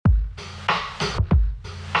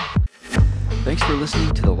Thanks for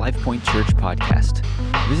listening to the LifePoint Church podcast.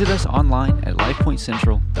 Visit us online at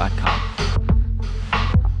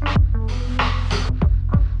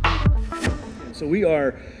lifepointcentral.com. So we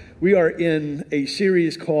are in a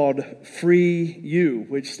series called Free You,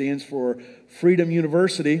 which stands for Freedom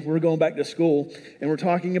University. We're going back to school, and we're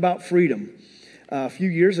talking about freedom. A few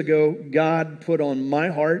years ago, God put on my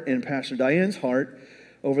heart and Pastor Diane's heart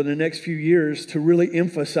over the next few years to really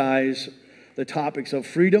emphasize the topics of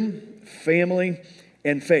freedom, family,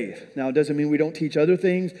 and faith. Now, it doesn't mean we don't teach other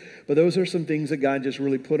things, but those are some things that God just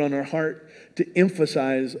really put on our heart to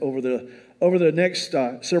emphasize over the next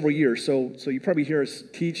several years. So you probably hear us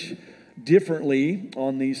teach differently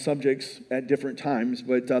on these subjects at different times,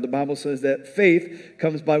 but the Bible says that faith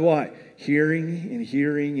comes by what? Hearing and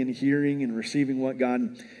hearing and hearing and receiving what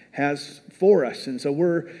God has for us. And so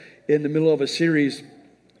we're in the middle of a series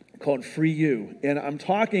called Free You. And I'm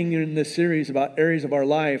talking in this series about areas of our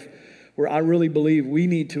life where I really believe we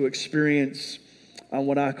need to experience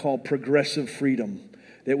what I call progressive freedom.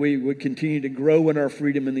 That we would continue to grow in our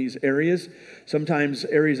freedom in these areas. Sometimes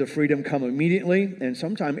areas of freedom come immediately, and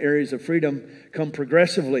sometimes areas of freedom come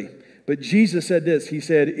progressively. But Jesus said this, He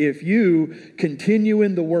said, if you continue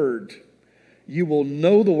in the Word, you will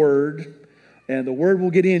know the Word, and the Word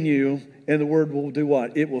will get in you, and the Word will do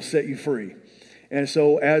what? It will set you free. And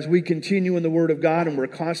so as we continue in the Word of God and we're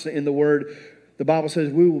constant in the Word, the Bible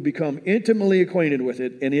says we will become intimately acquainted with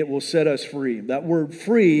it and it will set us free. That word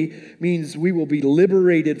free means we will be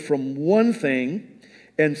liberated from one thing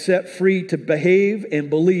and set free to behave and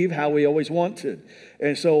believe how we always want to.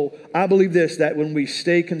 And so I believe this, that when we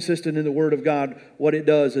stay consistent in the Word of God, what it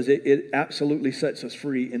does is it absolutely sets us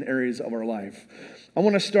free in areas of our life. I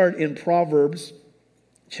want to start in Proverbs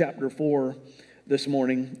chapter 4 this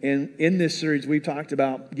morning. And in this series, we've talked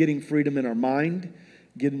about getting freedom in our mind,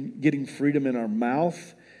 getting freedom in our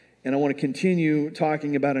mouth. And I want to continue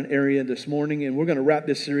talking about an area this morning. And we're going to wrap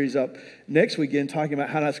this series up next weekend talking about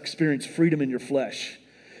how to experience freedom in your flesh.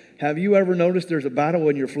 Have you ever noticed there's a battle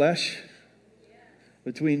in your flesh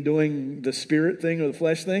between doing the spirit thing or the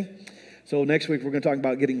flesh thing? So next week, we're going to talk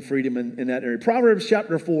about getting freedom in that area. Proverbs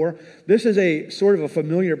chapter 4, this is a sort of a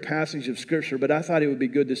familiar passage of Scripture, but I thought it would be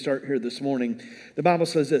good to start here this morning. The Bible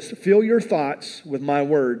says this, fill your thoughts with my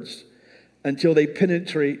words until they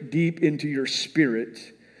penetrate deep into your spirit.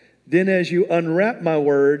 Then as you unwrap my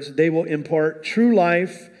words, they will impart true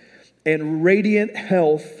life and radiant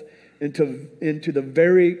health into the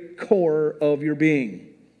very core of your being.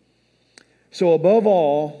 So above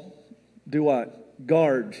all, do what?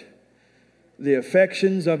 Guard the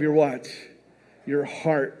affections of your what? Your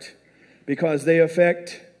heart. Because they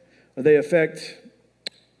affect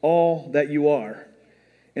all that you are.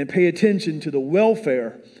 And pay attention to the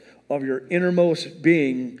welfare of your innermost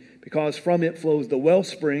being, because from it flows the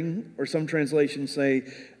wellspring, or some translations say,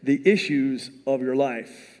 the issues of your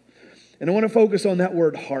life. And I want to focus on that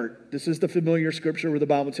word heart. This is the familiar scripture where the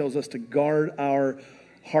Bible tells us to guard our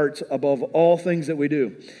hearts above all things that we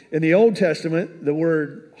do. In the Old Testament, the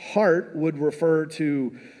word heart would refer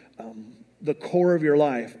to the core of your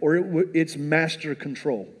life, or its master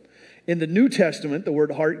control. In the New Testament, the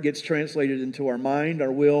word heart gets translated into our mind,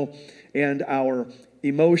 our will, and our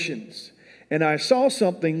emotions. And I saw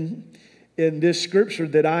something in this scripture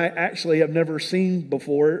that I actually have never seen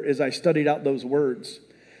before as I studied out those words.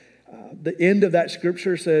 The end of that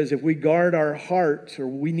scripture says if we guard our heart, or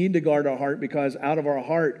we need to guard our heart because out of our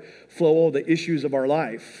heart flow all the issues of our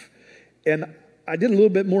life. And I did a little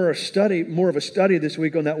bit more of a study this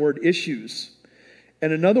week on that word issues.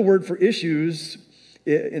 And another word for issues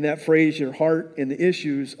in that phrase, your heart and the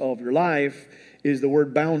issues of your life, is the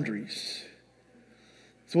word boundaries.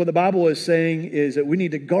 So what the Bible is saying is that we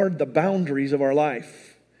need to guard the boundaries of our life,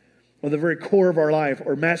 or the very core of our life,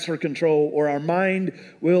 or master control, or our mind,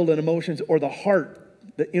 will, and emotions, or the heart,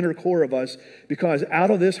 the inner core of us, because out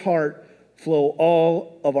of this heart flow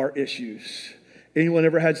all of our issues. Anyone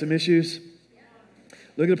ever had some issues?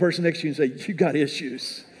 Look at the person next to you and say, you got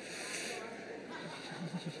issues.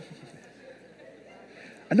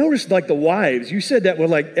 I noticed like the wives, you said that with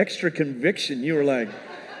like extra conviction. You were like,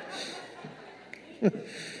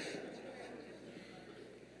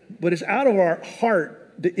 but it's out of our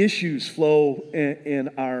heart the issues flow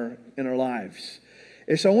in our lives.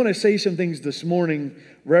 And so I want to say some things this morning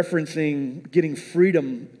referencing getting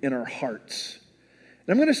freedom in our hearts.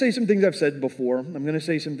 And I'm going to say some things I've said before. I'm going to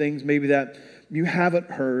say some things maybe that you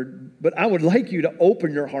haven't heard, but I would like you to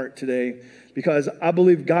open your heart today because I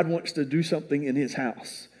believe God wants to do something in His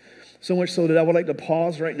house. So much so that I would like to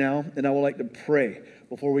pause right now and I would like to pray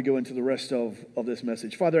before we go into the rest of this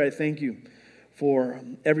message. Father, I thank you for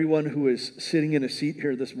everyone who is sitting in a seat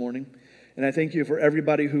here this morning. And And I thank you for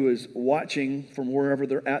everybody who is watching from wherever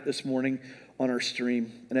they're at this morning on our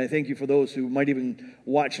stream. And I thank you for those who might even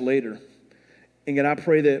watch later. And God, I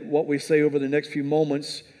pray that what we say over the next few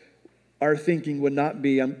moments, our thinking would not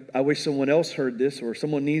be, I wish someone else heard this or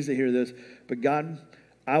someone needs to hear this. But God,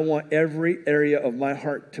 I want every area of my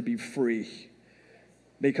heart to be free.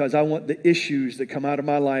 Because I want the issues that come out of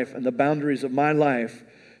my life and the boundaries of my life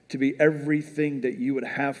to be everything that you would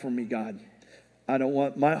have for me, God. I don't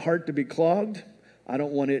want my heart to be clogged. I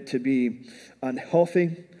don't want it to be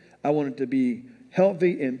unhealthy. I want it to be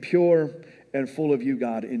healthy and pure and full of you,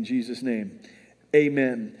 God, in Jesus' name.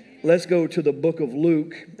 Amen. Let's go to the book of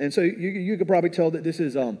Luke. And so you could probably tell that this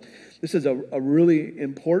is a really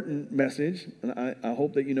important message. And I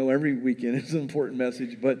hope that you know every weekend is an important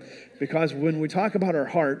message. But because when we talk about our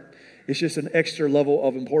heart, it's just an extra level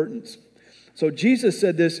of importance. So Jesus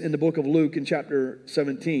said this in the book of Luke in chapter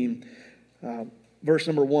 17, verse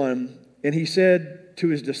number 1. And he said to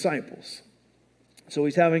his disciples, so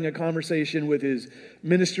he's having a conversation with his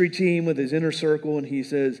ministry team, with his inner circle, and he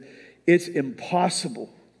says, it's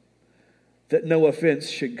impossible that no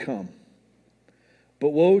offense should come. But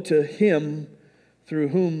woe to him through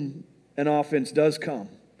whom an offense does come.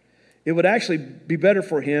 It would actually be better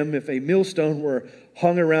for him if a millstone were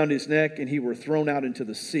hung around his neck and he were thrown out into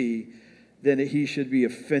the sea than that he should be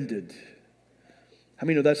offended. How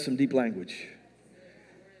many know that's some deep language?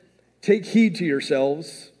 Take heed to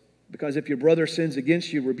yourselves, because if your brother sins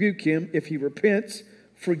against you, rebuke him. If he repents,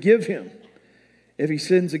 forgive him. If he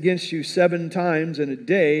sins against you 7 times in a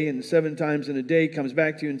day, and 7 times in a day comes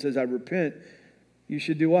back to you and says, I repent, you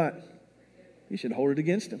should do what? You should hold it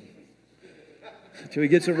against him until he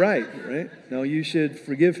gets it right? No, you should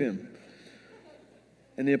forgive him.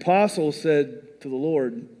 And the apostle said to the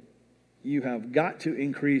Lord, you have got to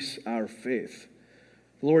increase our faith.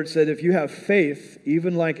 The Lord said, if you have faith,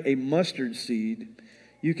 even like a mustard seed,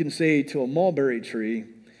 you can say to a mulberry tree,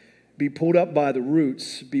 be pulled up by the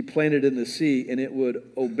roots, be planted in the sea, and it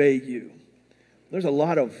would obey you. There's a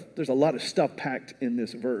lot of stuff packed in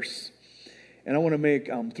this verse. And I want to make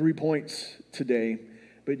 3 points today.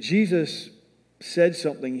 But Jesus said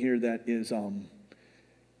something here that is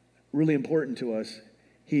really important to us.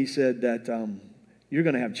 He said that you're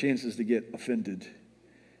going to have chances to get offended.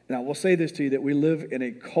 And I will say this to you, that we live in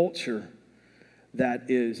a culture that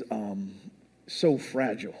is so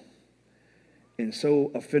fragile and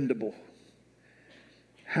so offendable.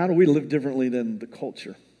 How do we live differently than the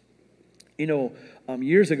culture? You know,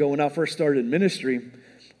 years ago when I first started ministry,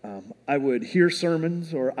 I would hear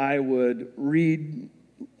sermons or I would read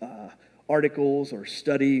articles or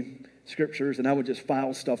study scriptures, and I would just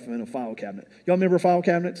file stuff in a file cabinet. Y'all remember file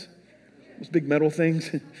cabinets? Those big metal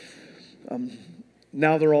things?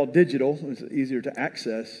 Now they're all digital. It's easier to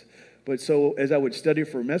access. But so as I would study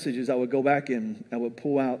for messages, I would go back and I would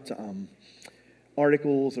pull out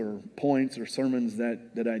articles or points or sermons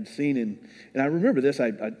that I'd seen. And I remember this.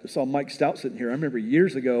 I saw Mike Stout sitting here. I remember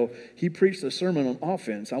years ago, he preached a sermon on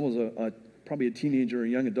offense. I was probably a teenager or a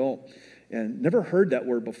young adult and never heard that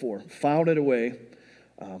word before. Filed it away.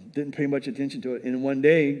 Didn't pay much attention to it. And one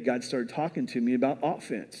day, God started talking to me about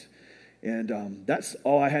offense. And that's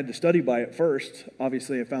all I had to study by at first.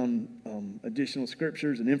 Obviously, I found additional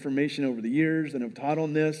scriptures and information over the years and have taught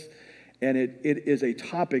on this. And it is a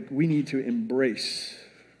topic we need to embrace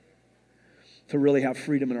to really have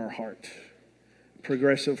freedom in our heart.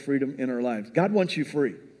 Progressive freedom in our lives. God wants you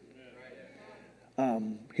free.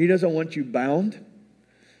 He doesn't want you bound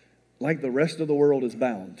like the rest of the world is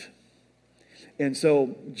bound. And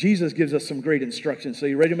so Jesus gives us some great instructions. So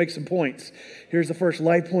you ready to make some points? Here's the first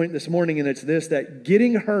life point this morning, and it's this, that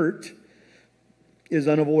getting hurt is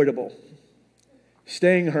unavoidable.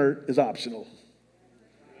 Staying hurt is optional.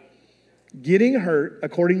 Getting hurt,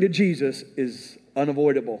 according to Jesus, is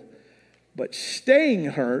unavoidable. But staying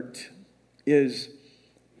hurt is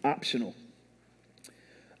optional.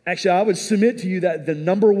 Actually, I would submit to you that the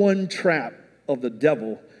number one trap of the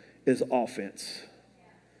devil is offense.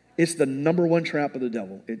 It's the number one trap of the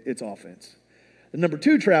devil. It's offense. The number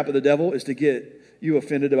 2 trap of the devil is to get you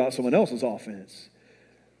offended about someone else's offense.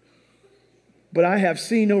 But I have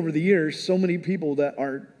seen over the years so many people that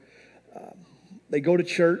are, they go to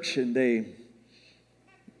church and they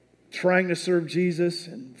trying to serve Jesus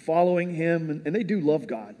and following him, and they do love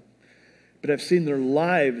God. But I've seen their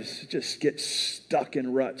lives just get stuck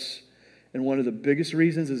in ruts. And one of the biggest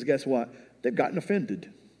reasons is, guess what? They've gotten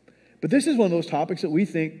offended. But this is one of those topics that we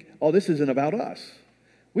think, oh, this isn't about us.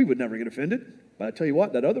 We would never get offended. But I tell you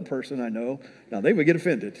what, that other person I know, now they would get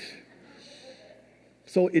offended.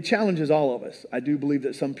 So it challenges all of us. I do believe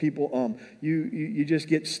that some people, you just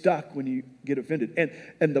get stuck when you get offended.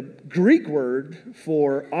 And the Greek word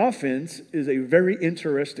for offense is a very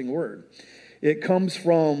interesting word. It comes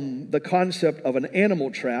from the concept of an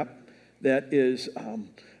animal trap that is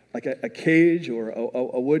like a cage or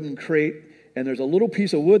a wooden crate, and there's a little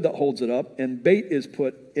piece of wood that holds it up, and bait is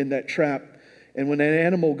put in that trap. And when an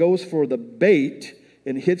animal goes for the bait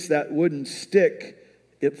and hits that wooden stick,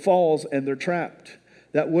 it falls and they're trapped.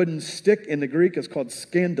 That wooden stick in the Greek is called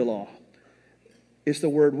scandala. It's the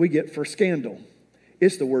word we get for scandal.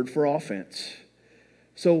 It's the word for offense.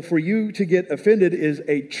 So for you to get offended is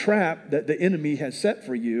a trap that the enemy has set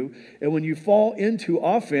for you. And when you fall into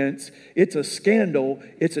offense, it's a scandal,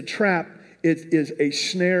 it's a trap, it is a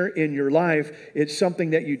snare in your life. It's something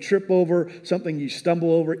that you trip over, something you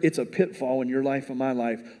stumble over. It's a pitfall in your life and my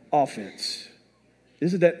life. Offense.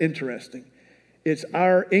 Isn't that interesting? It's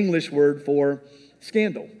our English word for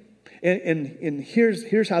scandal. And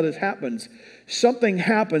here's how this happens. Something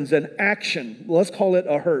happens, an action. Let's call it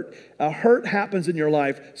a hurt. A hurt happens in your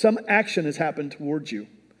life. Some action has happened towards you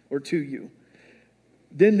or to you.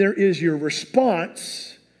 Then there is your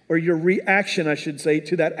response or your reaction, I should say,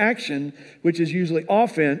 to that action, which is usually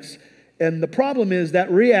offense. And the problem is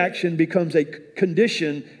that reaction becomes a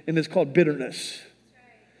condition, and it's called bitterness.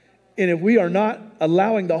 And if we are not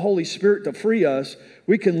allowing the Holy Spirit to free us,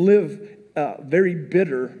 we can live very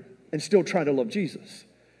bitter and still try to love Jesus.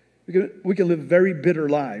 We can live very bitter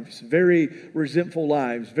lives, very resentful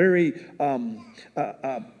lives, very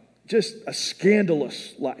just a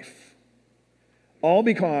scandalous life. All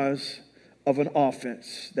because of an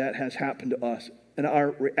offense that has happened to us and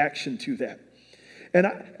our reaction to that.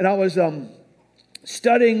 And I was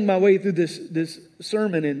studying my way through this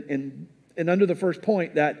sermon and under the first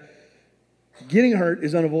point that getting hurt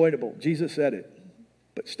is unavoidable. Jesus said it.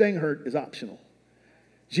 But staying hurt is optional.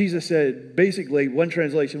 Jesus said, basically, one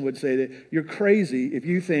translation would say that you're crazy if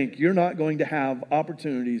you think you're not going to have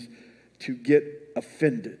opportunities to get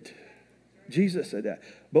offended. Jesus said that.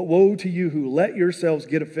 But woe to you who let yourselves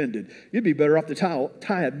get offended. You'd be better off to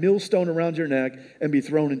tie a millstone around your neck and be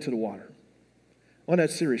thrown into the water. Well,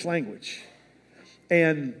 that's serious language.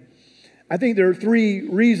 And I think there are 3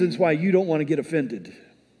 reasons why you don't want to get offended.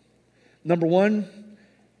 Number 1,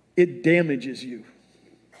 it damages you.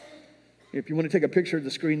 If you want to take a picture of the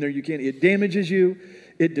screen there, you can. It damages you.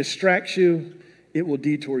 It distracts you. It will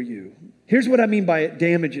detour you. Here's what I mean by it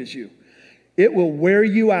damages you. It will wear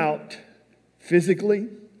you out physically.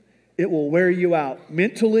 It will wear you out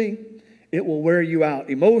mentally. It will wear you out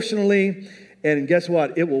emotionally. And guess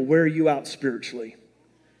what? It will wear you out spiritually.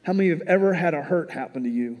 How many have ever had a hurt happen to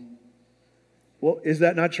you? Well, is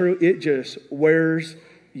that not true? It just wears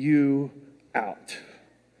you out.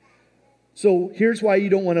 So here's why you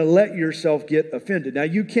don't want to let yourself get offended. Now,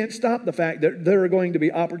 you can't stop the fact that there are going to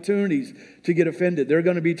be opportunities to get offended. There are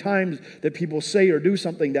going to be times that people say or do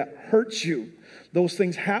something that hurts you. Those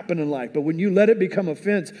things happen in life. But when you let it become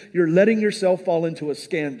offense, you're letting yourself fall into a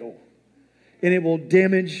scandal. And it will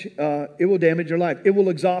damage your life. It will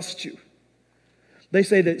exhaust you. They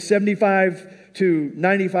say that 75 to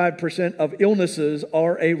 95% of illnesses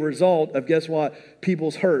are a result of, guess what?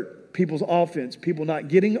 People's hurt. People's offense, people not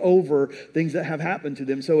getting over things that have happened to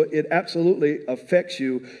them. So it absolutely affects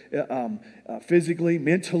you physically,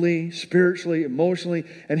 mentally, spiritually, emotionally.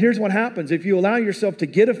 And here's what happens. If you allow yourself to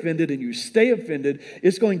get offended and you stay offended,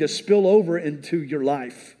 it's going to spill over into your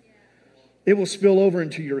life. It will spill over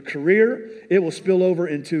into your career. It will spill over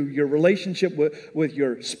into your relationship with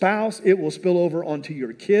your spouse. It will spill over onto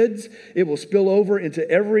your kids. It will spill over into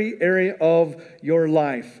every area of your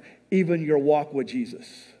life, even your walk with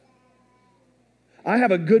Jesus. I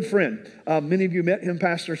have a good friend. Many of you met him,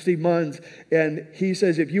 Pastor Steve Munns, and he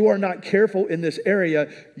says if you are not careful in this area,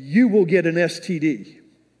 you will get an STD,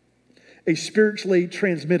 a spiritually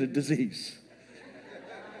transmitted disease.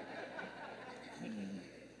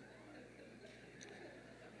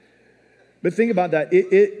 But think about that.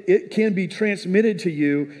 It can be transmitted to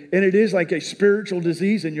you, and it is like a spiritual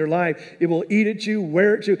disease in your life. It will eat at you,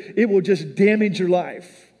 wear at you. It will just damage your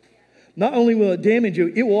life. Not only will it damage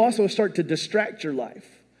you, it will also start to distract your life.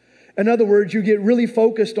 In other words, you get really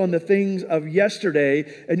focused on the things of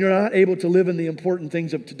yesterday, and you're not able to live in the important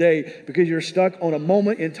things of today because you're stuck on a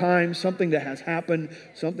moment in time, something that has happened,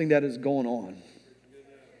 something that is going on.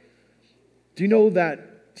 Do you know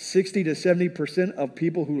that 60 to 70% of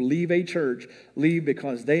people who leave a church leave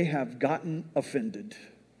because they have gotten offended?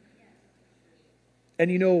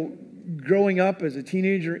 And you know, growing up as a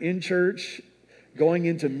teenager in church, going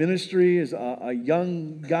into ministry as a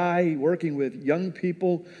young guy, working with young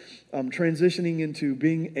people, transitioning into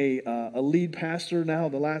being a lead pastor now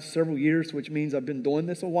the last several years, which means I've been doing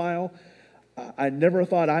this a while. I never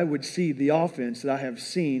thought I would see the offense that I have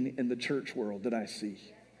seen in the church world that I see.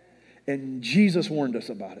 And Jesus warned us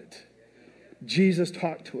about it. Jesus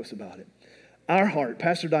talked to us about it. Our heart,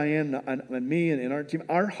 Pastor Diane and me and our team,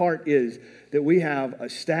 our heart is that we have a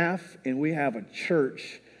staff and we have a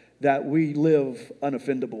church that we live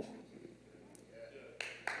unoffendable.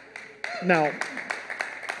 Now,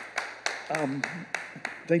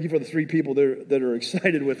 thank you for the 3 people that are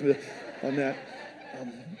excited with me on that.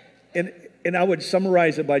 And I would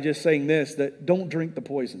summarize it by just saying this, that don't drink the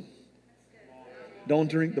poison. Don't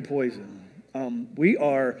drink the poison. We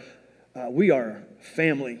are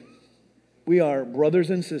family. We are brothers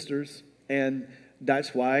and sisters, and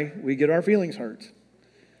that's why we get our feelings hurt.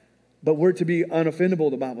 But we're to be unoffendable,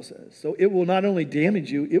 the Bible says. So it will not only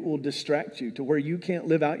damage you, it will distract you to where you can't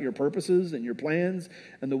live out your purposes and your plans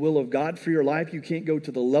and the will of God for your life. You can't go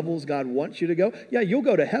to the levels God wants you to go. Yeah, you'll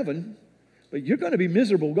go to heaven, but you're going to be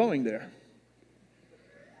miserable going there.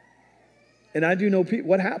 And I do know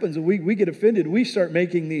what happens when we get offended. We start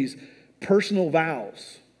making these personal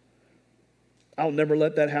vows. I'll never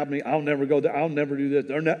let that happen to me. I'll never go there. I'll never do this.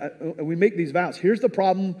 And we make these vows. Here's the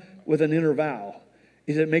problem with an inner vow,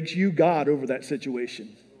 is it makes you God over that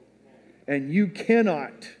situation. And you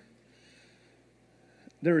cannot,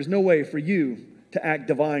 there is no way for you to act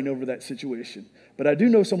divine over that situation. But I do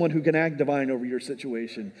know someone who can act divine over your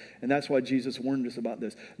situation. And that's why Jesus warned us about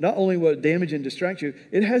this. Not only will it damage and distract you,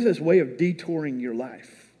 it has this way of detouring your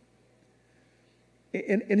life.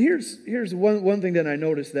 And here's one thing that I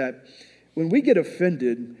noticed, that when we get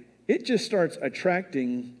offended, it just starts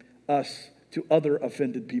attracting us to other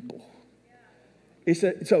offended people.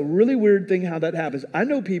 It's a really weird thing how that happens. I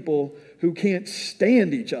know people who can't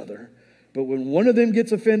stand each other, but when one of them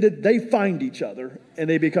gets offended, they find each other and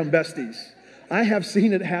they become besties. I have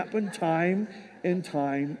seen it happen time and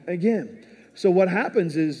time again. So what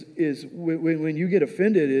happens is when you get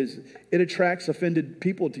offended, is it attracts offended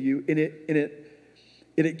people to you, and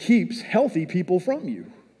it keeps healthy people from you.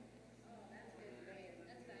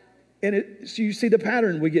 And so you see the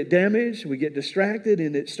pattern. We get damaged, we get distracted,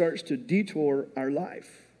 and it starts to detour our life.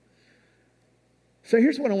 So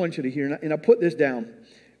here's what I want you to hear, and I put this down.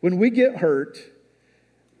 When we get hurt,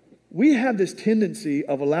 we have this tendency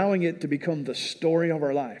of allowing it to become the story of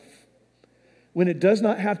our life. When it does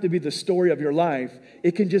not have to be the story of your life,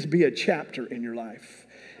 it can just be a chapter in your life.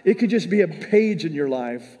 It could just be a page in your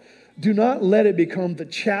life. Do not let it become the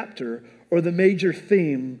chapter or the major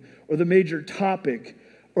theme or the major topic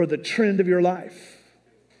or the trend of your life.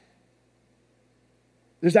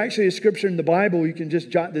 There's actually a scripture in the Bible. You can just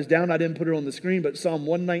jot this down. I didn't put it on the screen, but Psalm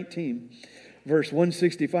 119, verse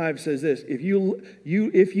 165 says this: If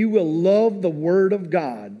you will love the word of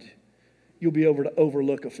God, you'll be able to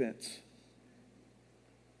overlook offense.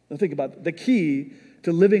 Now think about it. The key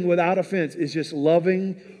to living without offense is just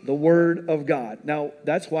loving the word of God. Now,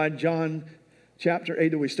 that's why John chapter 8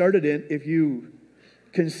 that we started in, if you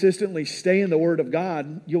consistently stay in the word of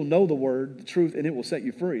God, you'll know the word, the truth, and it will set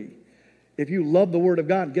you free. If you love the word of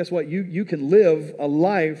God, guess what? You can live a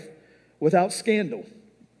life without scandal.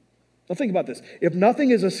 Now think about this. If nothing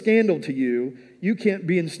is a scandal to you, you can't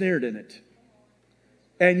be ensnared in it.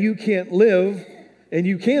 And you can't live, and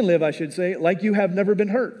you can live, I should say, like you have never been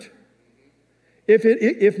hurt.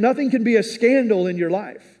 If nothing can be a scandal in your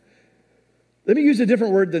life, let me use a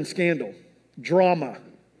different word than scandal. Drama.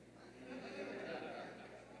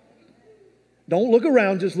 Don't look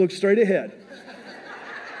around, just look straight ahead.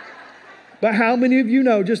 But how many of you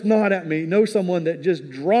know, just nod at me, know someone that just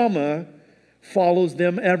drama follows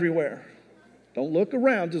them everywhere? Don't look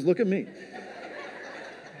around, just look at me.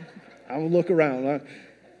 I will look around.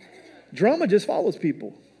 Drama just follows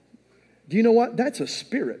people. Do you know what? That's a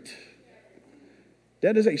spirit.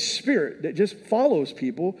 That is a spirit that just follows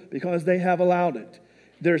people because they have allowed it.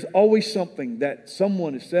 There's always something that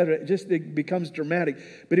someone has said, it becomes dramatic.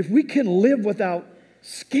 But if we can live without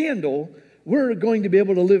scandal, we're going to be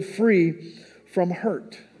able to live free from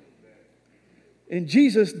hurt. And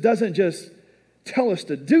Jesus doesn't just tell us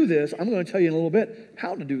to do this. I'm going to tell you in a little bit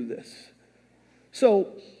how to do this.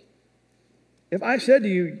 So, if I said to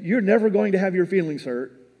you, you're never going to have your feelings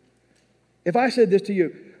hurt. If I said this to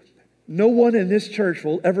you, no one in this church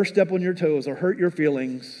will ever step on your toes or hurt your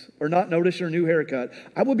feelings or not notice your new haircut,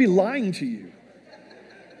 I would be lying to you.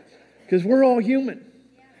 Because we're all human.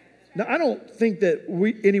 Now, I don't think that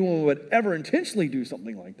anyone would ever intentionally do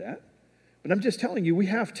something like that. But I'm just telling you, we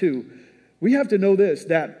have to know this,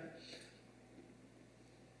 that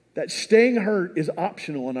that staying hurt is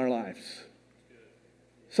optional in our lives.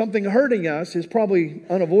 Something hurting us is probably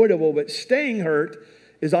unavoidable, but staying hurt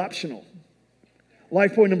is optional.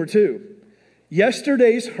 Life point number 2.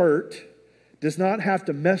 Yesterday's hurt does not have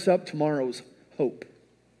to mess up tomorrow's hope.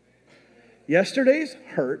 Yesterday's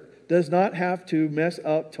hurt does not have to mess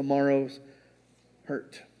up tomorrow's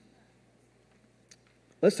hurt.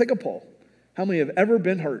 Let's take a poll. How many have ever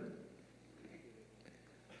been hurt?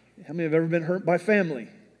 How many have ever been hurt by family,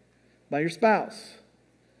 by your spouse,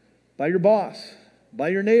 by your boss, by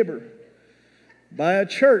your neighbor, by a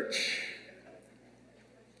church?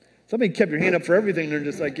 Somebody kept your hand up for everything. They're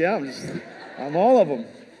just like, yeah, I'm all of them.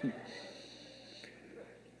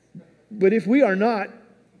 But if we are not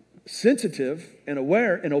sensitive and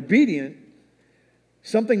aware and obedient,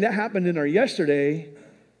 something that happened in our yesterday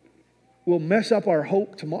will mess up our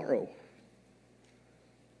hope tomorrow.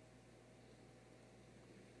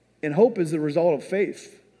 And hope is the result of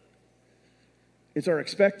faith. It's our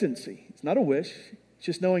expectancy. It's not a wish. It's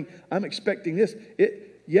just knowing I'm expecting this.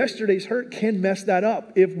 Yesterday's hurt can mess that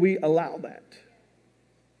up if we allow that.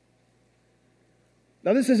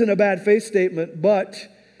 Now, this isn't a bad faith statement, but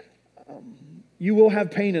you will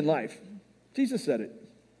have pain in life. Jesus said it.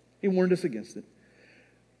 He warned us against it.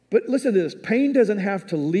 But listen to this. Pain doesn't have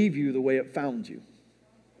to leave you the way it found you.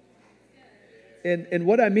 And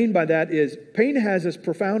what I mean by that is pain has this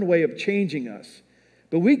profound way of changing us.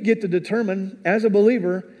 But we get to determine, as a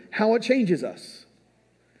believer, how it changes us.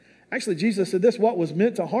 Actually, Jesus said this, what was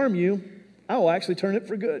meant to harm you, I will actually turn it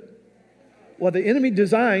for good. What the enemy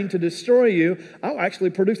designed to destroy you, I'll actually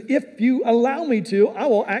produce. If you allow me to, I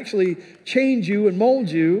will actually change you and mold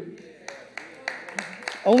you.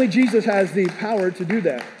 Only Jesus has the power to do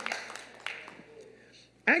that.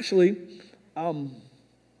 Actually,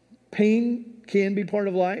 pain can be part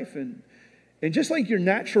of life. And just like your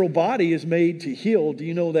natural body is made to heal, do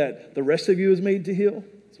you know that the rest of you is made to heal?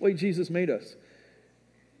 That's the way Jesus made us.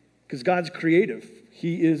 Because God's creative.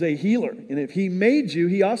 He is a healer. And if He made you,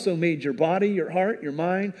 He also made your body, your heart, your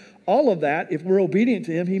mind, all of that. If we're obedient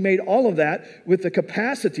to Him, He made all of that with the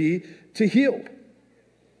capacity to heal.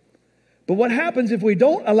 But what happens if we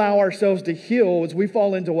don't allow ourselves to heal is we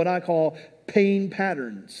fall into what I call pain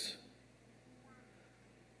patterns.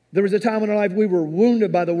 There was a time in our life we were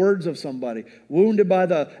wounded by the words of somebody, wounded by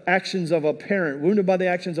the actions of a parent, wounded by the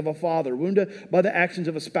actions of a father, wounded by the actions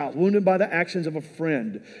of a spouse, wounded by the actions of a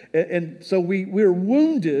friend. And so we're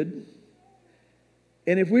wounded.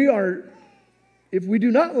 And if we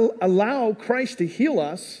do not allow Christ to heal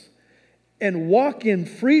us and walk in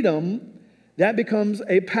freedom, that becomes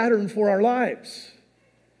a pattern for our lives.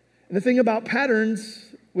 And the thing about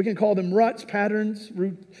patterns, we can call them ruts, patterns,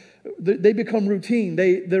 they become routine.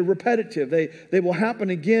 They're repetitive. They will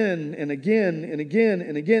happen again and again and again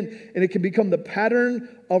and again. And it can become the pattern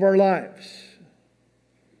of our lives.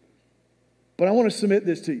 But I want to submit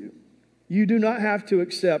this to you. You do not have to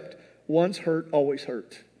accept once hurt, always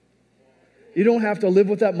hurt. You don't have to live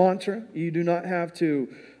with that mantra. You do not have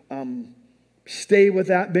to stay with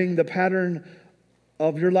that being the pattern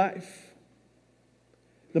of your life.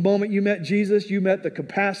 The moment you met Jesus, you met the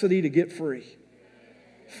capacity to get free.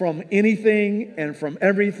 From anything and from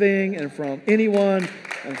everything and from anyone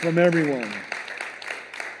and from everyone.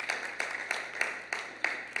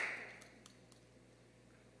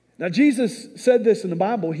 Now, Jesus said this in the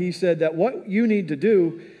Bible. He said that what you need to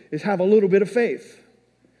do is have a little bit of faith.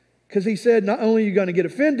 Because He said not only are you going to get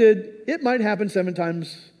offended, it might happen 7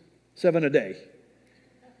 times 7 a day.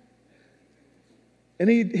 And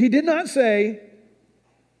he did not say,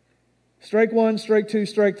 strike 1, strike 2,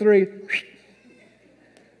 strike 3.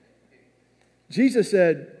 Jesus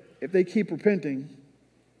said, if they keep repenting,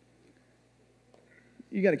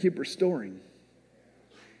 you got to keep restoring.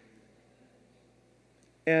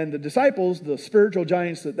 And the disciples, the spiritual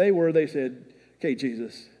giants that they were, they said, okay,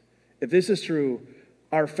 Jesus, if this is true,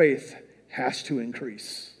 our faith has to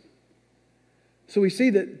increase. So we see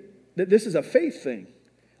that this is a faith thing,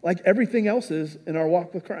 like everything else is in our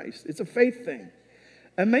walk with Christ. It's a faith thing.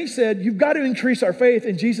 And they said, you've got to increase our faith.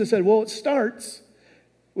 And Jesus said, well, it starts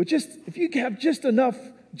with if you have just enough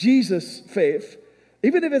Jesus faith,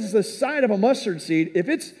 even if it's the size of a mustard seed, if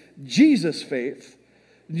it's Jesus faith,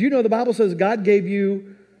 do you know the Bible says God gave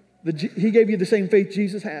you, He gave you the same faith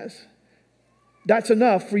Jesus has? That's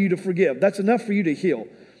enough for you to forgive. That's enough for you to heal.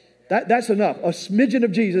 That's enough. A smidgen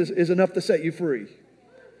of Jesus is enough to set you free.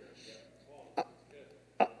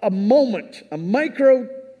 A moment, a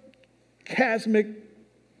microcosmic,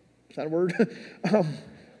 is that a word?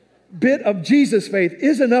 Bit of Jesus faith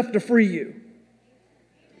is enough to free you.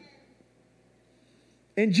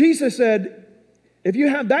 And Jesus said, if you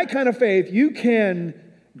have that kind of faith, you can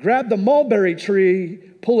grab the mulberry tree,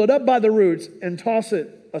 pull it up by the roots, and toss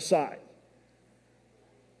it aside.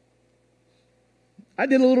 I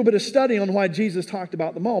did a little bit of study on why Jesus talked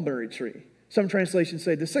about the mulberry tree. Some translations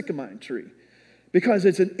say the sycamine tree. Because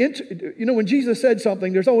it's when Jesus said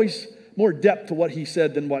something, there's always more depth to what he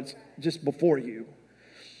said than what's just before you.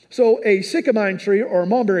 So a sycamine tree or a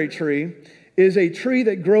mulberry tree is a tree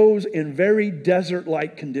that grows in very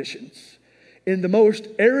desert-like conditions. In the most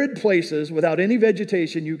arid places, without any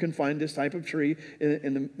vegetation, you can find this type of tree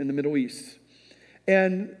in the Middle East.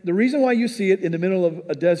 And the reason why you see it in the middle of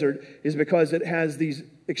a desert is because it has these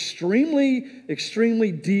extremely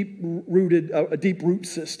deep root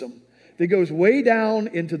system that goes way down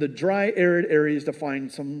into the dry, arid areas to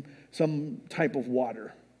find some type of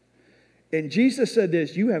water. And Jesus said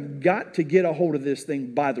this, you have got to get a hold of this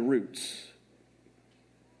thing by the roots.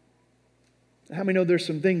 How many know there's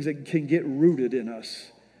some things that can get rooted in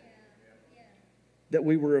us that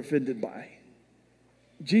we were offended by?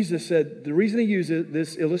 Jesus said the reason he uses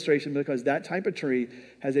this illustration because that type of tree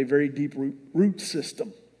has a very deep root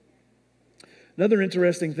system. Another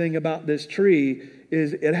interesting thing about this tree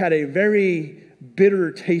is it had a very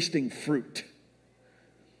bitter tasting fruit.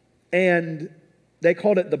 And they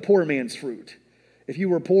called it the poor man's fruit. If you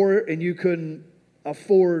were poor and you couldn't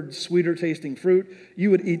afford sweeter tasting fruit,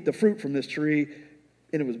 you would eat the fruit from this tree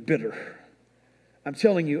and it was bitter. I'm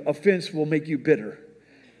telling you, offense will make you bitter.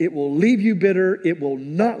 It will leave you bitter. It will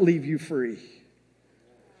not leave you free.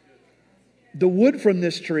 The wood from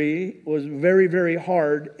this tree was very, very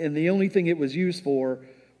hard, and the only thing it was used for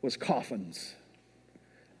was coffins.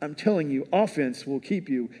 I'm telling you, offense will keep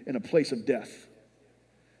you in a place of death.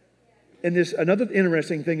 And another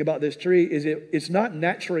interesting thing about this tree is it's not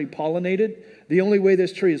naturally pollinated. The only way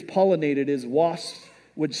this tree is pollinated is wasps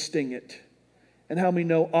would sting it. And how many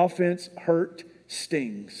know offense, hurt,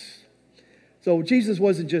 stings? So Jesus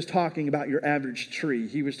wasn't just talking about your average tree.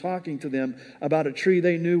 He was talking to them about a tree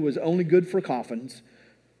they knew was only good for coffins,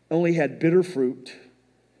 only had bitter fruit,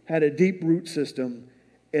 had a deep root system,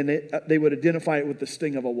 and they would identify it with the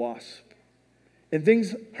sting of a wasp. And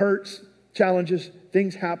things hurts, challenges,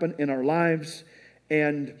 things happen in our lives,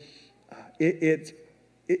 and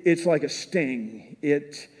it's like a sting.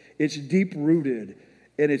 It's deep-rooted,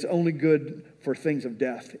 and it's only good for things of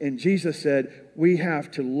death. And Jesus said, we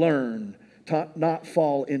have to learn to not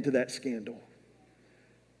fall into that scandal.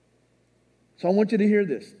 So I want you to hear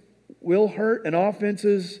this. Will hurt and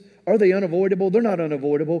offenses, are they unavoidable? They're not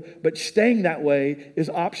unavoidable, but staying that way is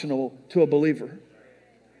optional to a believer.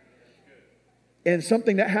 And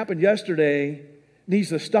something that happened yesterday needs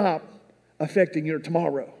to stop affecting your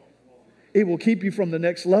tomorrow. It will keep you from the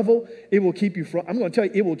next level. It will keep you from, I'm going to tell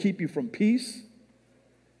you, it will keep you from peace.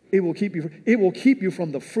 It will keep you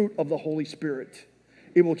from the fruit of the Holy Spirit.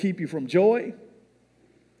 It will keep you from joy.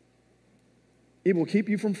 It will keep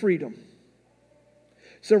you from freedom.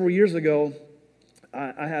 Several years ago,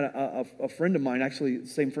 I had a friend of mine, actually the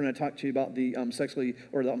same friend I talked to you about the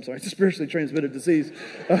spiritually transmitted disease.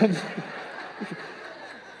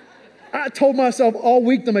 I told myself all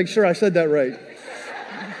week to make sure I said that right.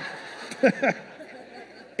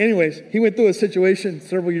 Anyways, he went through a situation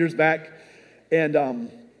several years back,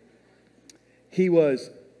 and he was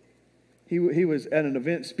at an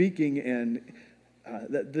event speaking, and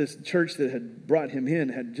this church that had brought him in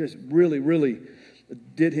had just really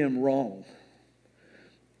did him wrong.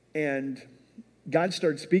 And God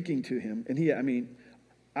started speaking to him, and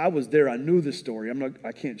I was there. I knew the story.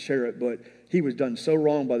 I can't share it, but he was done so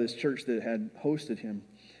wrong by this church that had hosted him.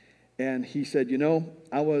 And he said,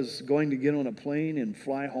 I was going to get on a plane and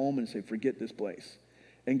fly home and say, forget this place.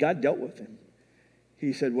 And God dealt with him.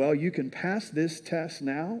 He said, well, you can pass this test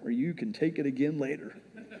now, or you can take it again later.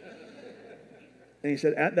 And he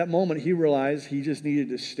said, at that moment, he realized he just needed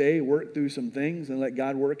to stay, work through some things, and let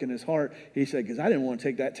God work in his heart. He said, because I didn't want to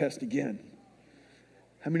take that test again.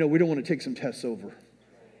 How many know we don't want to take some tests over?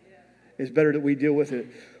 It's better that we deal with it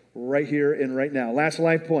right here and right now. Last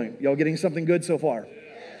life point. Y'all getting something good so far?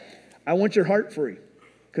 I want your heart free,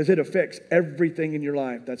 because it affects everything in your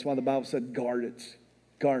life. That's why the Bible said, guard it.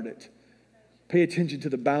 Guard it. Pay attention to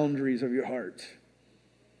the boundaries of your heart.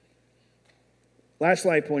 Last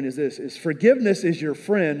life point is this, is forgiveness is your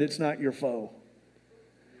friend, it's not your foe.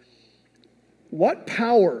 What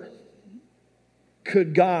power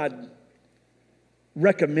could God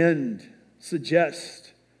recommend,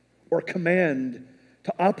 suggest, or command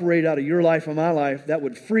to operate out of your life and my life that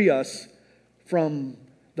would free us from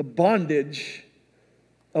the bondage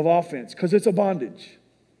of offense? Because it's a bondage.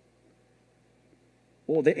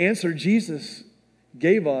 Well, the answer Jesus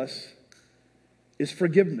gave us is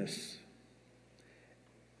forgiveness.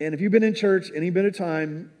 And if you've been in church any bit of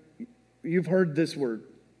time, you've heard this word.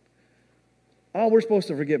 Oh, we're supposed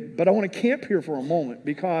to forgive. But I want to camp here for a moment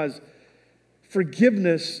because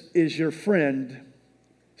forgiveness is your friend.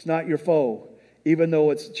 It's not your foe, even though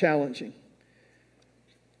it's challenging.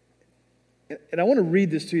 And I want to read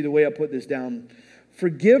this to you the way I put this down.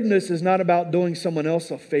 Forgiveness is not about doing someone else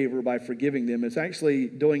a favor by forgiving them. It's actually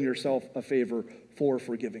doing yourself a favor for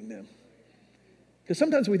forgiving them. Because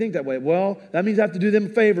sometimes we think that way. Well, that means I have to do them a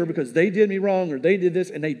favor because they did me wrong or they did this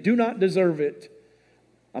and they do not deserve it.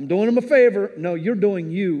 I'm doing them a favor. No, you're doing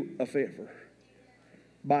you a favor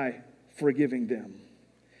by forgiving them.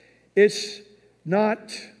 It's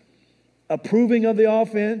not approving of the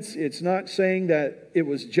offense. It's not saying that it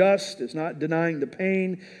was just. It's not denying the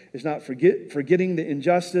pain. It's not forgetting the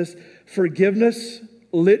injustice. Forgiveness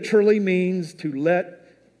literally means to let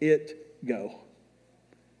it go.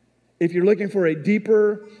 If you're looking for a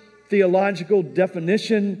deeper theological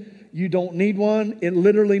definition, you don't need one. It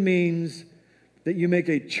literally means that you make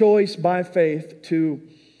a choice by faith to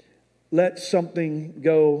let something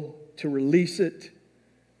go, to release it.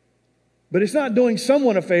 But it's not doing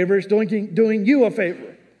someone a favor, it's doing you a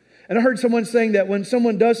favor. And I heard someone saying that when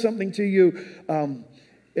someone does something to you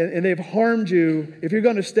and they've harmed you, if you're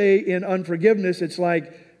going to stay in unforgiveness, it's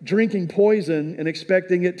like drinking poison and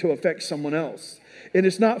expecting it to affect someone else. And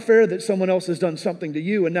it's not fair that someone else has done something to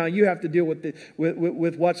you, and now you have to deal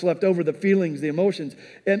with what's left over, the feelings, the emotions.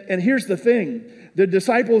 And here's the thing. The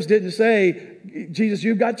disciples didn't say, Jesus,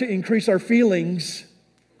 you've got to increase our feelings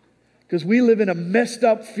because we live in a messed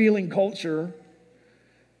up feeling culture.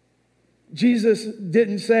 Jesus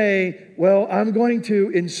didn't say, well, I'm going to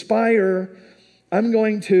inspire, I'm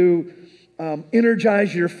going to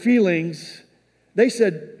energize your feelings. They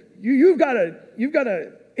said, you've got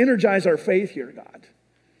to energize our faith here, God.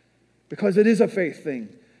 Because it is a faith thing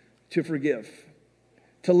to forgive.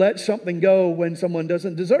 To let something go when someone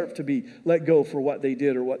doesn't deserve to be let go for what they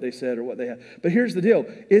did or what they said or what they had. But here's the deal.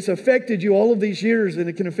 It's affected you all of these years and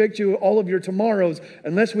it can affect you all of your tomorrows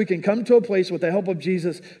unless we can come to a place with the help of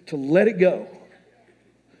Jesus to let it go.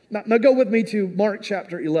 Now go with me to Mark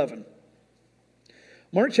chapter 11.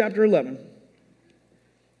 Mark chapter 11,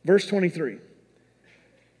 verse 23.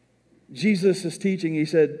 Jesus is teaching. He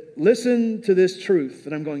said, listen to this truth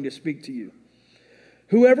that I'm going to speak to you.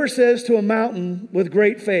 Whoever says to a mountain with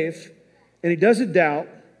great faith, and he doesn't doubt,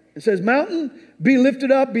 and says, mountain, be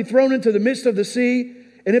lifted up, be thrown into the midst of the sea,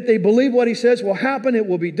 and if they believe what he says will happen, it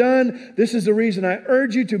will be done. This is the reason I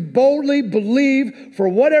urge you to boldly believe for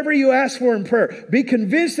whatever you ask for in prayer. Be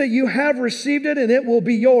convinced that you have received it and it will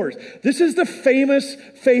be yours. This is the famous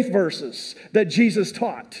faith verses that Jesus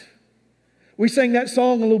taught. We sang that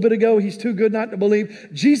song a little bit ago, He's Too Good Not to Believe.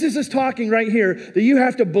 Jesus is talking right here that you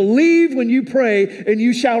have to believe when you pray and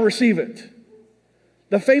you shall receive it.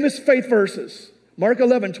 The famous faith verses, Mark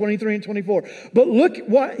 11, 23 and 24. But look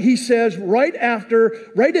what he says right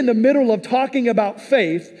in the middle of talking about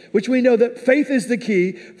faith, which we know that faith is the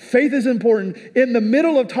key. Faith is important. In the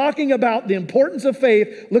middle of talking about the importance of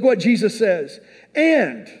faith, look what Jesus says.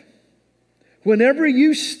 And whenever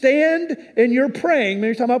you stand and you're praying, maybe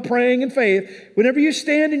you're talking about praying in faith, whenever you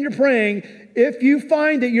stand and you're praying, if you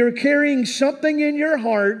find that you're carrying something in your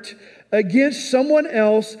heart against someone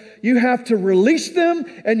else, you have to release them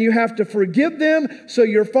and you have to forgive them so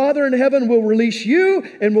your Father in heaven will release you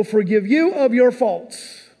and will forgive you of your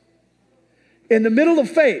faults. In the middle of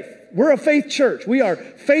faith, we're a faith church. We are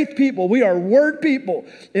faith people. We are word people.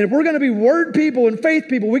 And if we're going to be word people and faith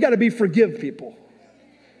people, we got to be forgive people.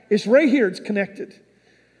 It's right here. It's connected.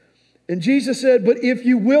 And Jesus said, but if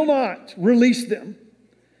you will not release them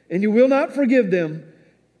and you will not forgive them,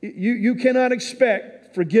 you cannot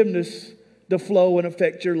expect forgiveness to flow and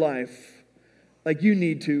affect your life like you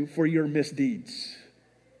need to for your misdeeds.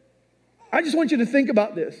 I just want you to think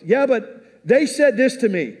about this. Yeah, but they said this to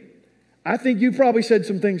me. I think you probably said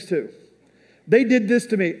some things too. They did this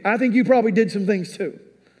to me. I think you probably did some things too.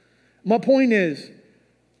 My point is,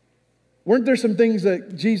 weren't there some things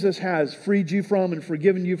that Jesus has freed you from and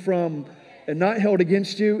forgiven you from and not held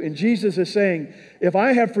against you? And Jesus is saying, if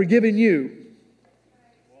I have forgiven you,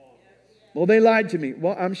 well, they lied to me.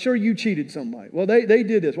 Well, I'm sure you cheated somebody. Well, they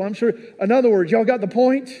did this. Well, I'm sure. In other words, y'all got the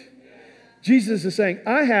point? Jesus is saying,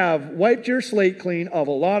 I have wiped your slate clean of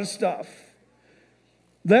a lot of stuff.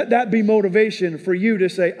 Let that be motivation for you to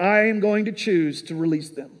say, I am going to choose to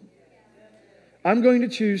release them. I'm going to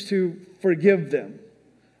choose to forgive them.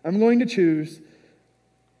 I'm going to choose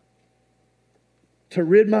to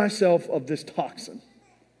rid myself of this toxin.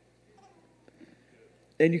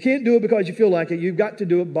 And you can't do it because you feel like it. You've got to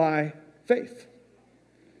do it by faith.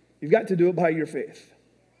 You've got to do it by your faith.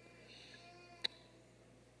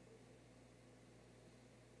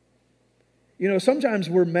 You know, sometimes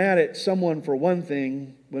we're mad at someone for one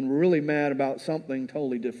thing when we're really mad about something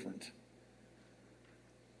totally different.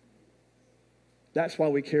 That's why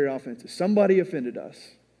we carry offenses. Somebody offended us,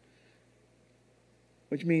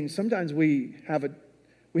 which means sometimes we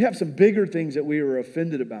have some bigger things that we were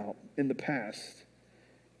offended about in the past,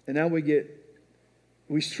 and now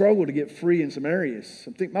we struggle to get free in some areas.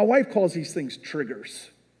 My wife calls these things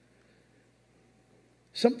triggers.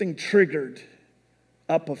 Something triggered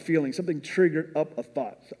up a feeling, something triggered up a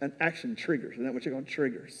thought, an action triggers. Isn't that what you call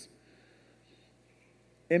triggers?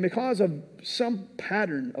 And because of some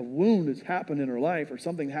pattern of wound that's happened in her life or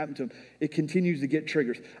something happened to him, it continues to get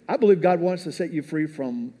triggers. I believe God wants to set you free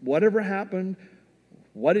from whatever happened,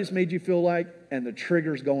 what it's made you feel like, and the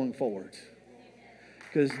triggers going forward.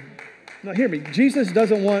 Because, now hear me, Jesus He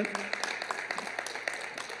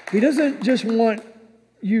doesn't just want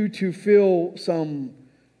you to feel some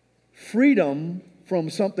freedom from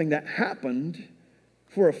something that happened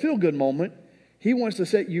for a feel-good moment. He wants to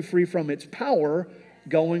set you free from its power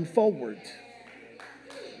going forward.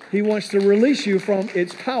 He wants to release you from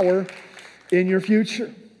its power in your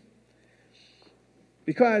future.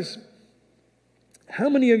 Because how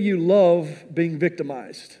many of you love being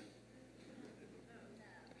victimized?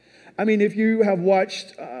 I mean, if you have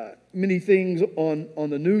watched many things on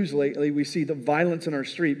the news lately, we see the violence in our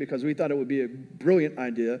street because we thought it would be a brilliant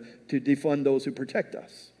idea to defund those who protect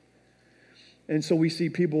us. And so we see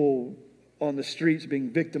people on the streets being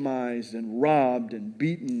victimized and robbed and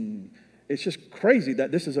beaten. It's just crazy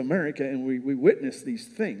that this is America and we witness these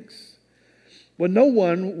things. Well, no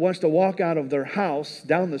one wants to walk out of their house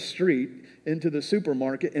down the street into the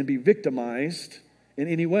supermarket and be victimized in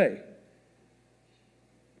any way.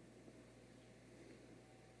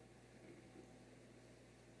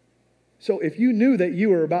 So if you knew that you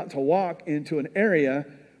were about to walk into an area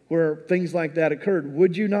where things like that occurred,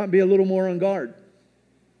 would you not be a little more on guard?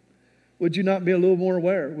 Would you not be a little more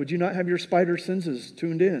aware? Would you not have your spider senses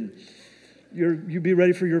tuned in? You'd be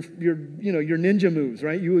ready for your ninja moves,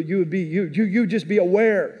 right? You just be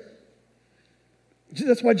aware.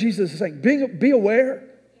 That's why Jesus is saying, be aware.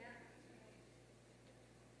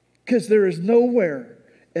 Because there is nowhere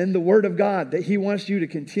in the Word of God that He wants you to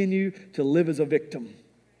continue to live as a victim.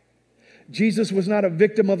 Jesus was not a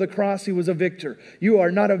victim of the cross, He was a victor. You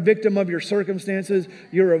are not a victim of your circumstances,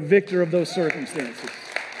 you're a victor of those circumstances.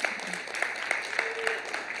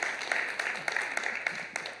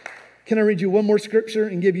 Can I read you one more scripture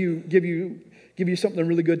and give you something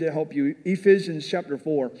really good to help you? Ephesians chapter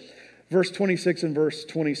 4, verse 26 and verse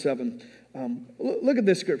 27. Look at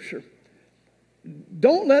this scripture.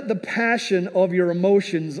 Don't let the passion of your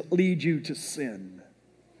emotions lead you to sin.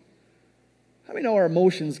 How many know our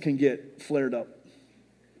emotions can get flared up?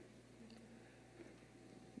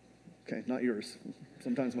 Okay, not yours.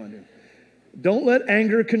 Sometimes mine do. Don't let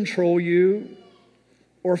anger control you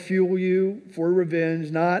or fuel you for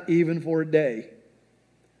revenge, not even for a day.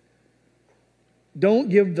 Don't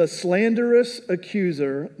give the slanderous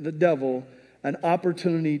accuser, the devil, an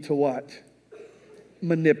opportunity to what?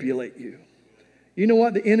 Manipulate you. You know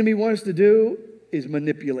what the enemy wants to do is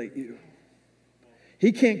manipulate you.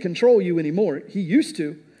 He can't control you anymore. He used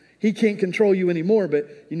to. He can't control you anymore, but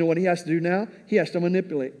you know what he has to do now? He has to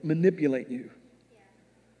manipulate you.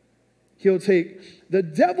 He'll take, the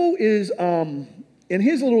devil is, and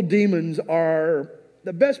his little demons are,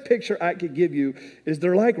 the best picture I could give you is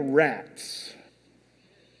they're like rats.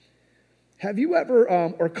 Have you ever,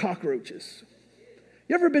 or cockroaches?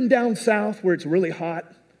 You ever been down south where it's really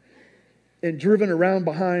hot and driven around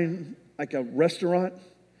behind like a restaurant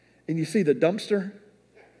and you see the dumpster?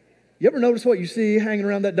 You ever notice what you see hanging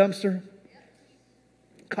around that dumpster?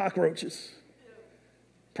 Cockroaches.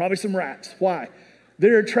 Probably some rats. Why?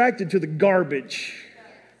 They're attracted to the garbage.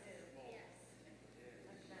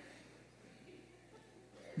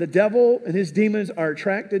 The devil and his demons are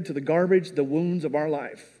attracted to the garbage, the wounds of our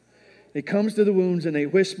life. It comes to the wounds and they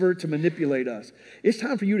whisper to manipulate us. It's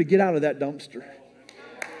time for you to get out of that dumpster.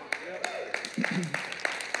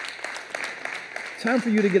 Time for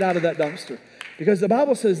you to get out of that dumpster. Because the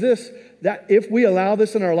Bible says this, that if we allow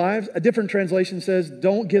this in our lives, a different translation says,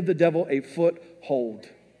 don't give the devil a foothold.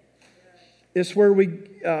 It's where we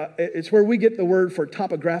get the word for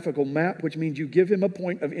topographical map, which means you give him a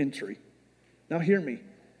point of entry. Now hear me.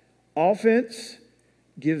 Offense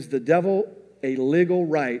gives the devil a legal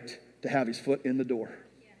right to have his foot in the door.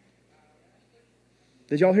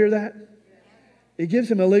 Did y'all hear that? It gives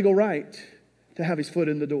him a legal right to have his foot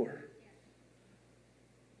in the door.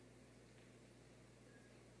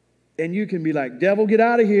 And you can be like, devil, get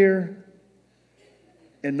out of here.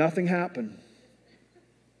 And nothing happened.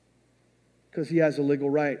 because he has a legal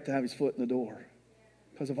right to have his foot in the door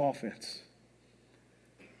because of offense.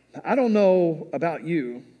 I don't know about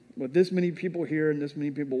you, but this many people here and this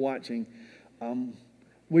many people watching,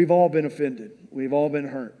 we've all been offended. We've all been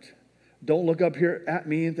hurt. Don't look up here at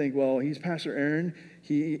me and think, well, he's Pastor Aaron.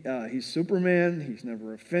 He's Superman. He's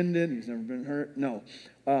never offended. He's never been hurt. No.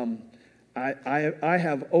 I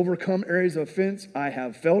have overcome areas of offense. I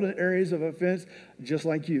have felt in areas of offense just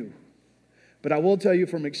like you. But I will tell you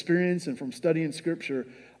from experience and from studying Scripture,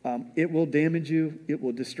 it will damage you, it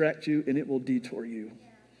will distract you, and it will detour you.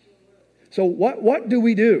 So what do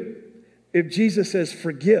we do if Jesus says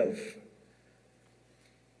forgive?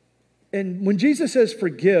 And when Jesus says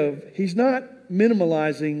forgive, he's not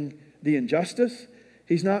minimalizing the injustice.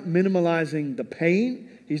 He's not minimalizing the pain.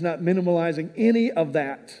 He's not minimalizing any of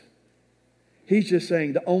that. He's just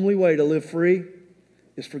saying the only way to live free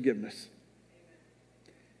is forgiveness.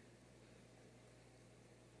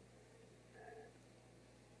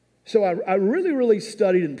 So I really, really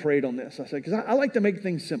studied and prayed on this. I said, because I like to make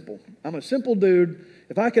things simple. I'm a simple dude.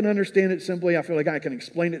 If I can understand it simply, I feel like I can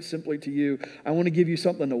explain it simply to you. I want to give you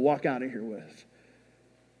something to walk out of here with.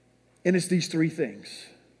 And it's these three things.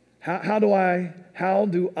 How do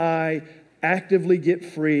I actively get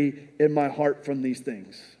free in my heart from these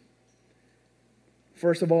things?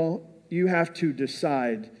 First of all, you have to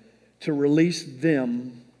decide to release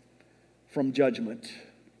them from judgment.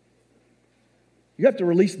 You have to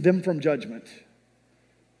release them from judgment.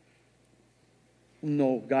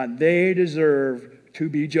 No, God, they deserve to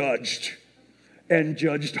be judged and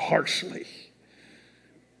judged harshly.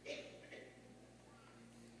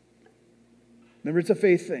 Remember, it's a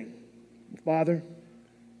faith thing. Father,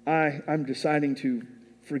 I'm deciding to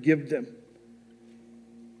forgive them.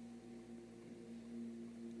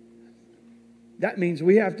 That means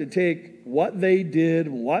we have to take what they did,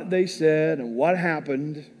 what they said, and what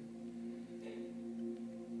happened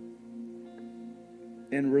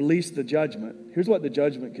and release the judgment. Here's what the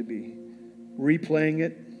judgment could be. Replaying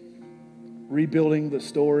it, rebuilding the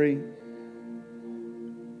story,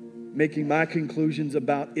 making my conclusions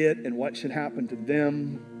about it and what should happen to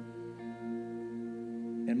them,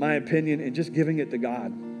 in my opinion, and just giving it to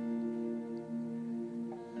God.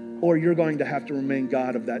 Or you're going to have to remain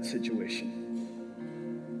God of that situation.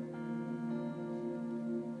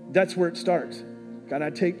 That's where it starts. God, I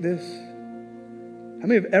take this. How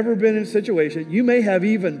many have ever been in a situation, you may have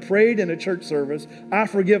even prayed in a church service, I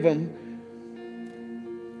forgive them,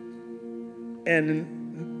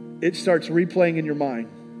 and it starts replaying in your mind.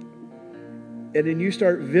 And then you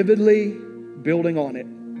start vividly building on it.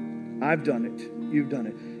 I've done it. You've done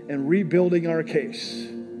it. And rebuilding our case.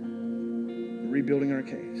 Rebuilding our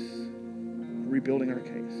case. Rebuilding our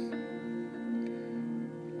case.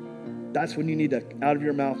 That's when you need to, out of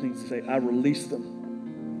your mouth, needs to say, I release them.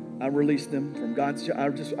 I release them from God's. I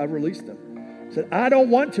release them. I said, I don't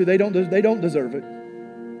want to. They don't deserve it.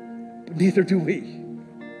 But neither do we.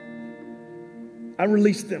 I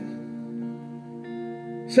release them.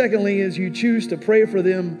 Secondly, is you choose to pray for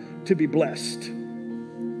them to be blessed.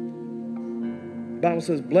 The Bible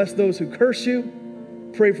says, bless those who curse you,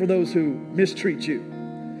 pray for those who mistreat you.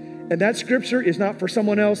 And that scripture is not for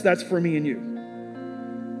someone else, that's for me and you.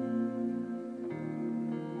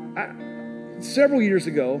 Several years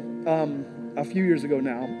ago, a few years ago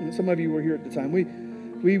now, and some of you were here at the time, we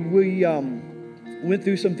went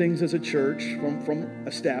through some things as a church from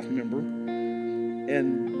a staff member,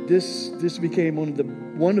 and this became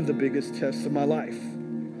one of the biggest tests of my life.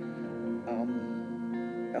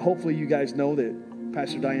 Hopefully you guys know that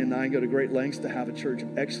Pastor Diane and I go to great lengths to have a church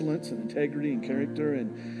of excellence and integrity and character,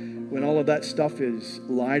 and when all of that stuff is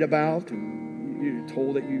lied about and you're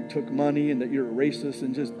told that you took money and that you're a racist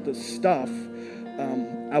and just the stuff,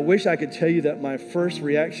 I wish I could tell you that my first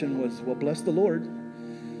reaction was, well, bless the Lord.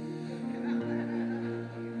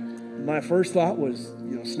 My first thought was,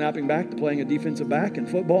 snapping back to playing a defensive back in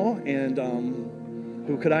football, and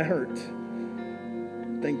who could I hurt?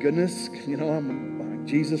 Thank goodness,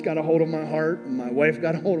 Jesus got a hold of my heart, and my wife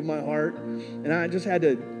got a hold of my heart, and I just had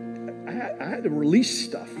to release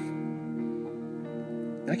stuff.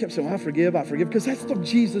 And I kept saying, I forgive, because that's the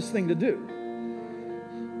Jesus thing to do.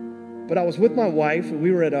 But I was with my wife, and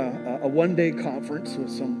we were at a one-day conference with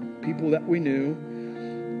some people that we knew.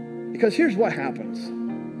 Because here's what happens.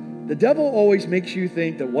 The devil always makes you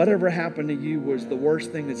think that whatever happened to you was the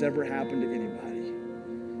worst thing that's ever happened to anybody.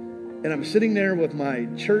 And I'm sitting there with my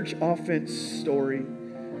church offense story,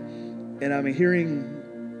 and I'm hearing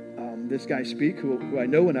this guy speak, who I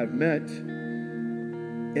know and I've met,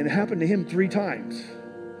 and it happened to him 3 times.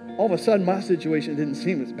 All of a sudden, my situation didn't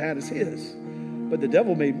seem as bad as his. But the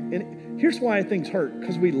devil made, and here's why things hurt,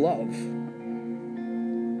 because we love.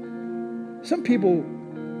 Some people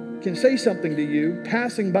can say something to you,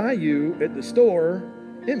 passing by you at the store.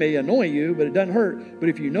 It may annoy you, but it doesn't hurt. But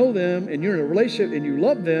if you know them and you're in a relationship and you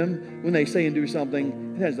love them, when they say and do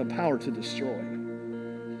something, it has the power to destroy.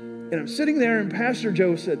 And I'm sitting there, and Pastor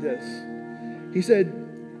Joe said this. He said,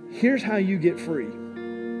 here's how you get free.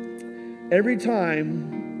 Every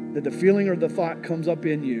time that the feeling or the thought comes up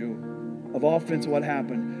in you of offense, what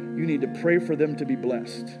happened, you need to pray for them to be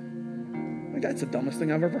blessed. Like, that's the dumbest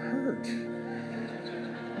thing I've ever heard.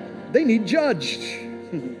 They need judged.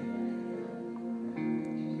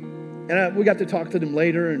 And we got to talk to them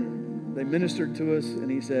later, and they ministered to us, and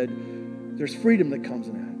he said, there's freedom that comes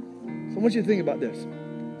in that. So I want you to think about this.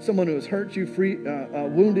 Someone who has hurt you,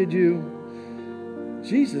 wounded you,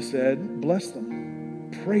 Jesus said, bless them,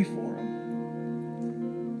 pray for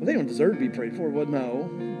them. Well, they don't deserve to be prayed for. Well, no.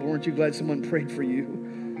 But weren't you glad someone prayed for you?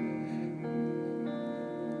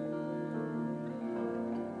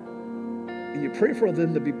 And you pray for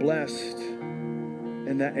them to be blessed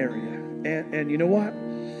in that area. And you know what?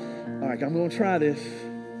 All right, I'm going to try this.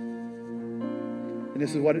 And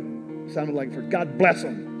this is what it sounded like for God. Bless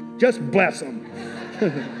them. Just bless them.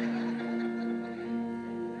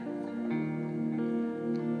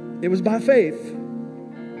 It was by faith.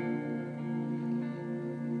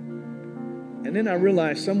 And then I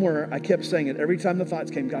realized somewhere I kept saying it every time the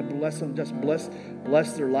thoughts came. God bless them. Just bless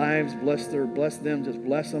their lives. Bless them. Just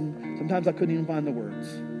bless them. Sometimes I couldn't even find the words.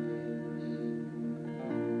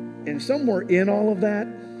 And somewhere in all of that,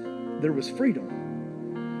 there was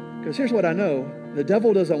freedom. Because here's what I know. The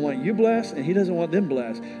devil doesn't want you blessed, and he doesn't want them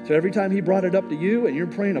blessed. So every time he brought it up to you and you're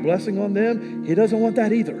praying a blessing on them, he doesn't want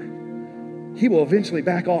that either. He will eventually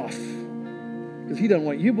back off. Because he doesn't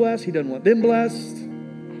want you blessed. He doesn't want them blessed.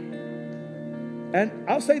 And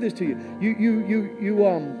I'll say this to you.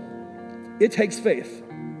 It takes faith.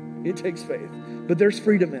 It takes faith. But there's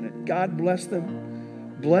freedom in it. God bless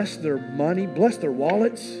them. Bless their money. Bless their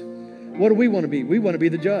wallets. What do we want to be? We want to be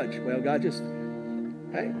the judge. Well, God just,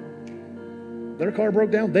 hey, their car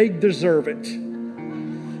broke down. They deserve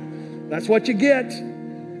it. That's what you get.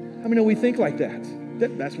 How many know we think like that?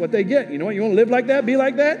 That's what they get. You know what? You want to live like that? Be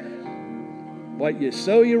like that? What you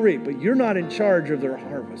sow, you reap. But you're not in charge of their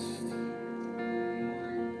harvest.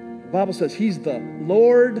 The Bible says he's the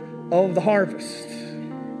Lord of the harvest.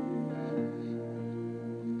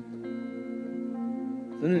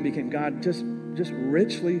 Then it became, God, just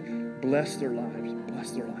richly bless their lives.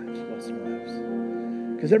 Bless their lives. Bless their lives.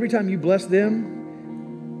 Because every time you bless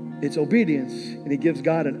them, it's obedience. And he gives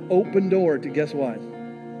God an open door to, guess what?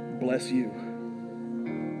 Bless you.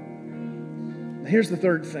 Now here's the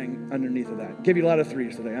third thing underneath of that. Give you a lot of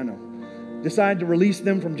threes today, I know. Decide to release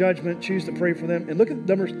them from judgment. Choose to pray for them. And look at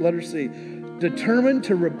the letter C. Determined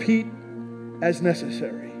to repeat as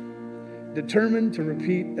necessary. Determined to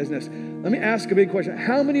repeat as necessary. Let me ask a big question.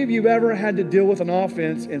 How many of you have ever had to deal with an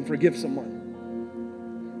offense and forgive someone?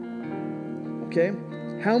 Okay.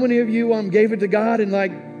 How many of you gave it to God and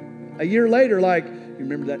like a year later, like, you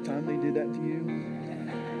remember that time they did that to you?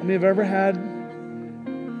 How many have ever had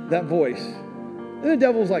that voice? And the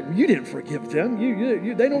devil's like, you didn't forgive them.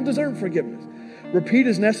 They don't deserve forgiveness. Repeat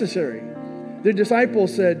is necessary. The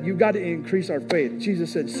disciples said, you've got to increase our faith.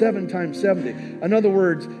 Jesus said 7 times 70. In other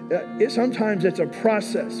words, sometimes it's a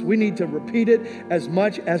process. We need to repeat it as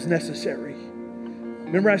much as necessary.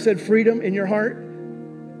 Remember I said freedom in your heart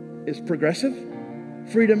is progressive.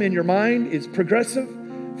 Freedom in your mind is progressive.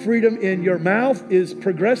 Freedom in your mouth is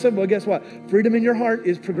progressive. Well, guess what? Freedom in your heart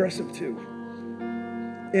is progressive too.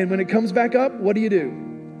 And when it comes back up, what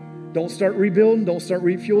do? Don't start rebuilding. Don't start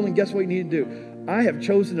refueling. Guess what you need to do? I have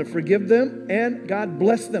chosen to forgive them, and God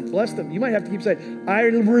bless them. Bless them. You might have to keep saying, I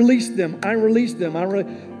release them. I release them.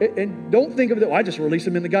 And don't think of it, I just release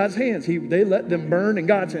them into God's hands. They let them burn in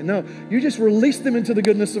God's hand. No, you just release them into the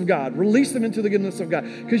goodness of God. Release them into the goodness of God.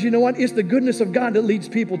 Because you know what? It's the goodness of God that leads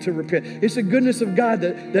people to repent. It's the goodness of God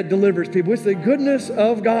that delivers people. It's the goodness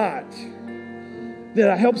of God. Did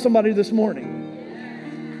I help somebody this morning?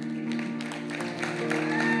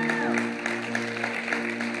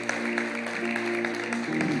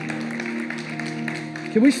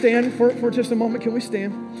 Can we stand for just a moment? Can we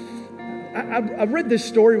stand? I read this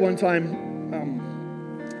story one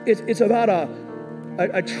time. It's about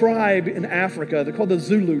a tribe in Africa. They're called the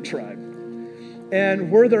Zulu tribe.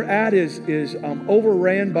 And where they're at is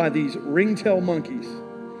overran by these ringtail monkeys.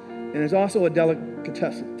 And it's also a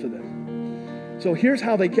delicatessen to them. So here's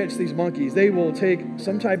how they catch these monkeys. They will take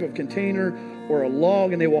some type of container or a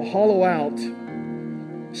log, and they will hollow out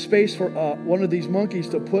space for one of these monkeys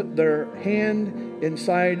to put their hand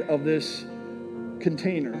inside of this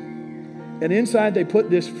container. And inside they put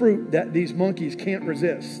this fruit that these monkeys can't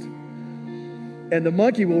resist. and the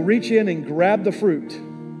monkey will reach in and grab the fruit.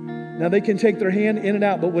 Now they can take their hand in and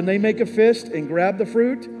out, but when they make a fist and grab the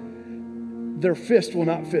fruit, their fist will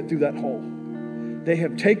not fit through that hole. They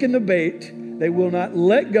have taken the bait, they will not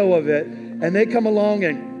let go of it, and they come along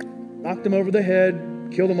and knock them over the head,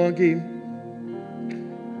 kill the monkey,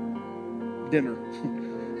 dinner.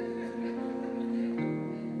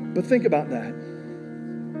 But think about that.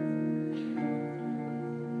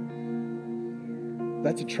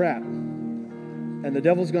 That's a trap. And the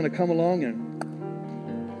devil's going to come along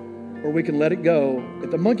or we can let it go.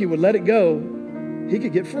 If the monkey would let it go, he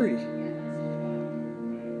could get free.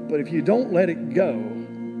 But if you don't let it go,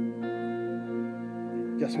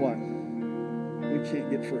 guess what? We can't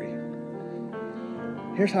get free.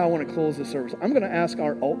 Here's how I want to close the service. I'm going to ask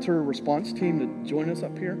our altar response team to join us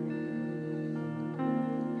up here.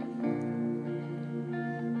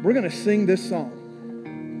 We're going to sing this song.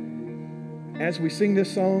 As we sing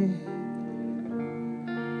this song,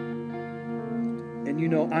 and you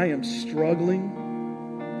know I am struggling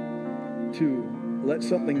to let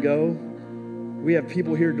something go. We have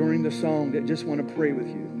people here during the song that just want to pray with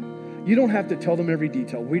you. You don't have to tell them every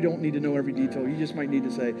detail. We don't need to know every detail. You just might need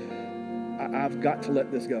to say, I've got to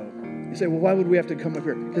let this go. You say, well, why would we have to come up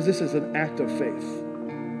here? Because this is an act of faith.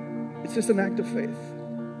 It's just an act of faith.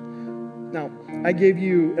 Now, I gave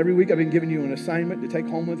you, every week I've been giving you an assignment to take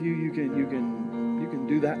home with you. You can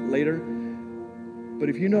do that later. But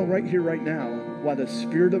if you know right here, right now, while the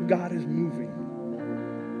Spirit of God is moving,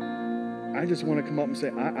 I just want to come up and say,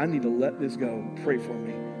 I need to let this go. Pray for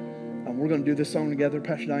me. We're going to do this song together.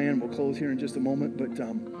 Pastor Diane will close here in just a moment. But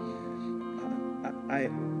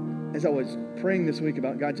as I was praying this week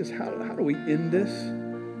about God, just how do we end this?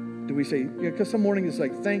 Do we say, because some morning it's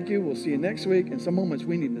like, thank you, we'll see you next week. And some moments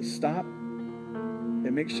we need to stop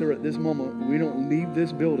and make sure at this moment we don't leave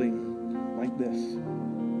this building like this.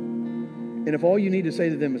 And if all you need to say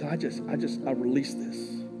to them is, I release this.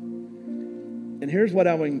 And here's what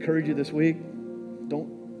I would encourage you this week.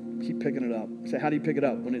 Don't keep picking it up. Say, how do you pick it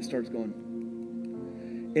up when it starts going?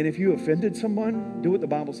 And if you offended someone, do what the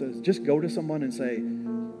Bible says. Just go to someone and say,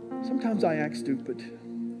 sometimes I act stupid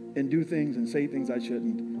and do things and say things I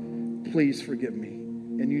shouldn't. Please forgive me.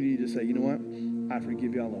 And you need to say, you know what? I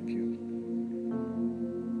forgive you. I love you.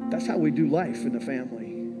 That's how we do life in the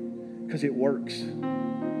family, because it works.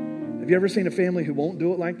 Have you ever seen a family who won't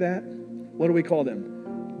do it like that? What do we call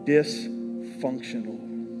them? Dysfunctional.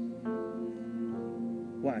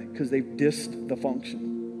 Why? Because they've dissed the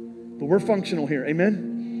function. But we're functional here.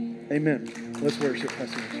 Amen? Amen. Let's worship.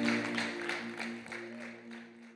 Pastor.